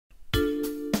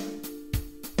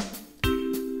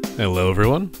Hello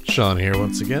everyone, Sean here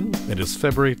once again. It is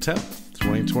February 10th,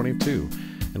 2022,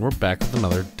 and we're back with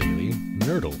another daily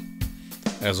Nerdle.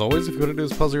 As always, if you want to do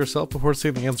this puzzle yourself before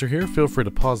seeing the answer here, feel free to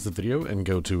pause the video and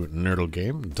go to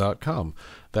nerdlegame.com.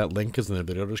 That link is in the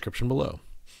video description below.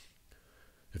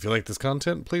 If you like this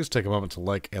content, please take a moment to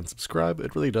like and subscribe.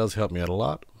 It really does help me out a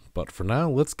lot. But for now,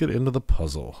 let's get into the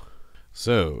puzzle.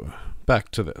 So, back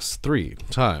to this. 3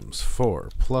 times 4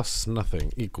 plus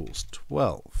nothing equals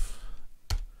 12.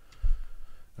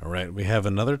 Alright, we have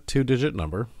another 2-digit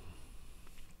number.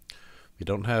 We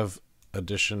don't have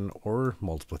addition or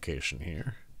multiplication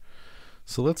here.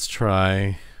 So let's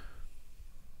try,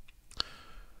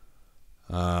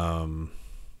 let's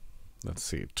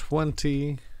see,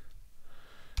 20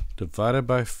 divided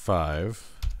by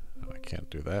 5, oh, I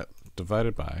can't do that,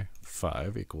 divided by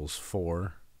 5 equals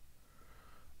 4.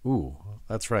 Ooh,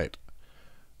 that's right.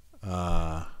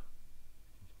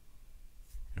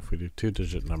 If we do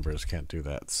 2-digit numbers, can't do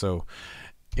that. So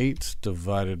 8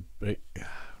 divided by,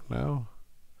 no,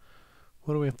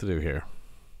 what do we have to do here?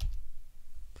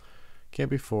 Can't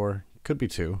be 4, could be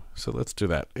 2, so let's do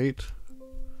that. 8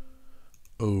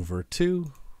 over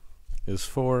 2 is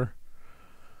 4.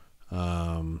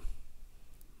 No,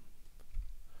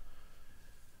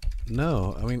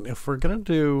 I mean, if we're gonna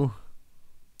do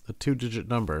a 2-digit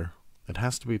number, it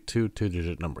has to be 2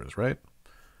 2-digit numbers, right?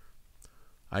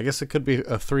 I guess it could be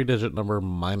a 3-digit number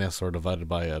minus or divided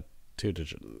by a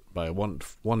 2-digit, by a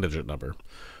one-digit number.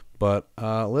 But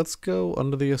let's go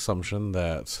under the assumption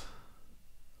that,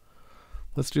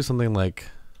 let's do something like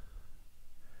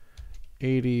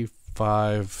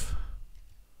 85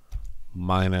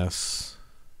 minus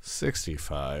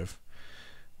 65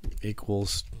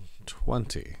 equals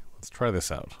 20. Let's try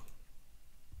this out.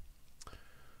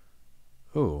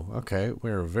 Ooh, okay,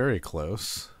 we're very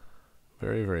close.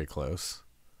 Very, very close.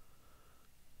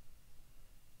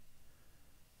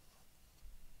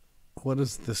 What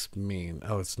does this mean?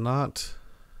 Oh, it's not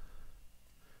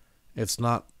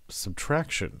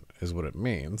subtraction is what it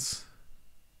means.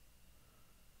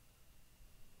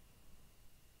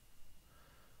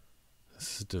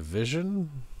 This is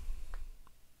division.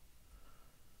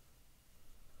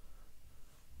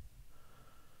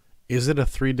 Is it a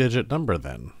 3-digit number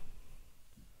then?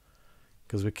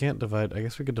 Because we can't divide, I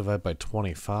guess we could divide by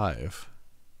 25.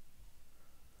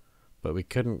 But we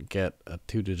couldn't get a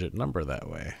 2-digit number that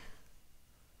way.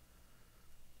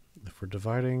 If we're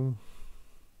dividing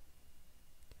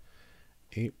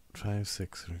 8, 5,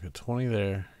 6, we've got 20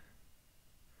 there.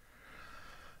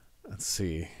 Let's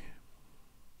see.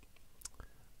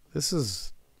 This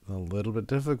is a little bit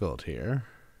difficult here.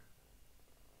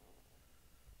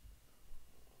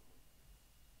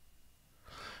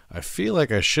 I feel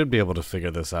like I should be able to figure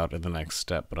this out in the next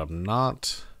step, but I'm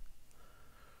not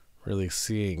really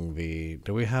seeing the...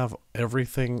 Do we have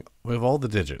everything? We have all the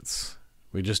digits.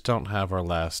 We just don't have our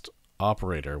last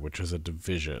operator, which is a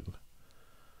division.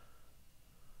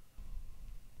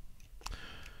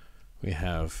 We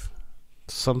have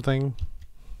something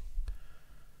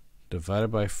divided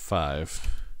by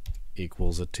 5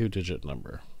 equals a 2-digit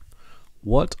number.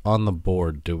 What on the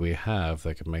board do we have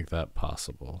that could make that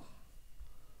possible?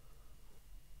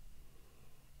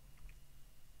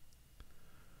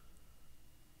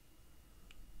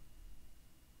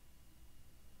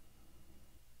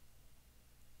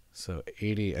 So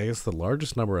 80, I guess the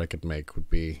largest number I could make would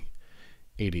be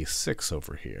 86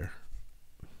 over here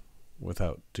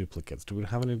without duplicates. Do we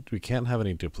have any? We can't have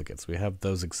any duplicates. We have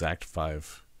those exact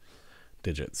 5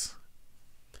 digits.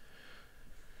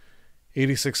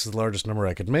 86 is the largest number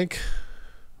I could make,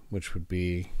 which would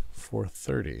be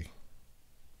 430.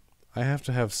 I have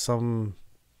to have some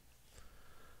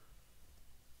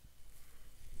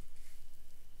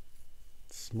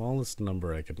smallest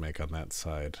number I could make on that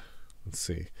side. Let's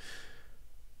see.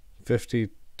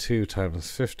 52 times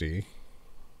 50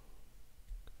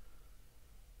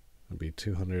 would be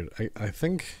 200. I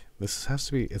think this has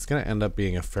to be, it's going to end up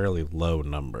being a fairly low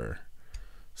number.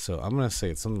 So I'm going to say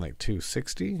it's something like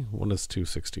 260. What is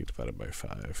 260 divided by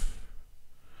 5?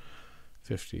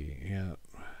 50, yeah.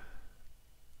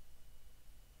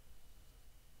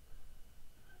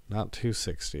 Not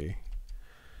 260.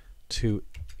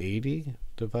 280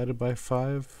 divided by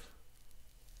 5?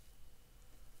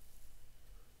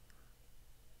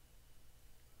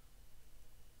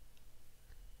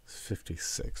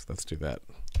 56. Let's do that.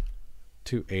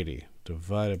 280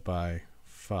 divided by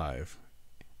 5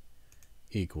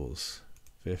 equals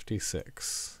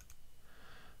 56.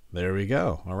 There we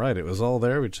go. All right, it was all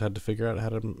there. We just had to figure out how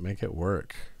to make it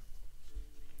work.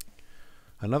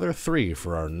 Another 3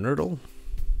 for our Nerdle.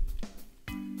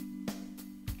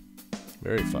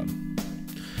 Very fun.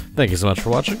 Thank you so much for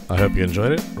watching. I hope you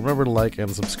enjoyed it. Remember to like and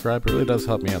subscribe. It really does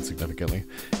help me out significantly.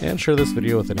 And share this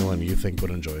video with anyone you think would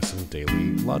enjoy some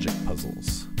daily logic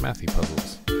puzzles, mathy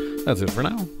puzzles. That's it for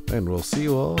now, and we'll see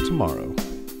you all tomorrow.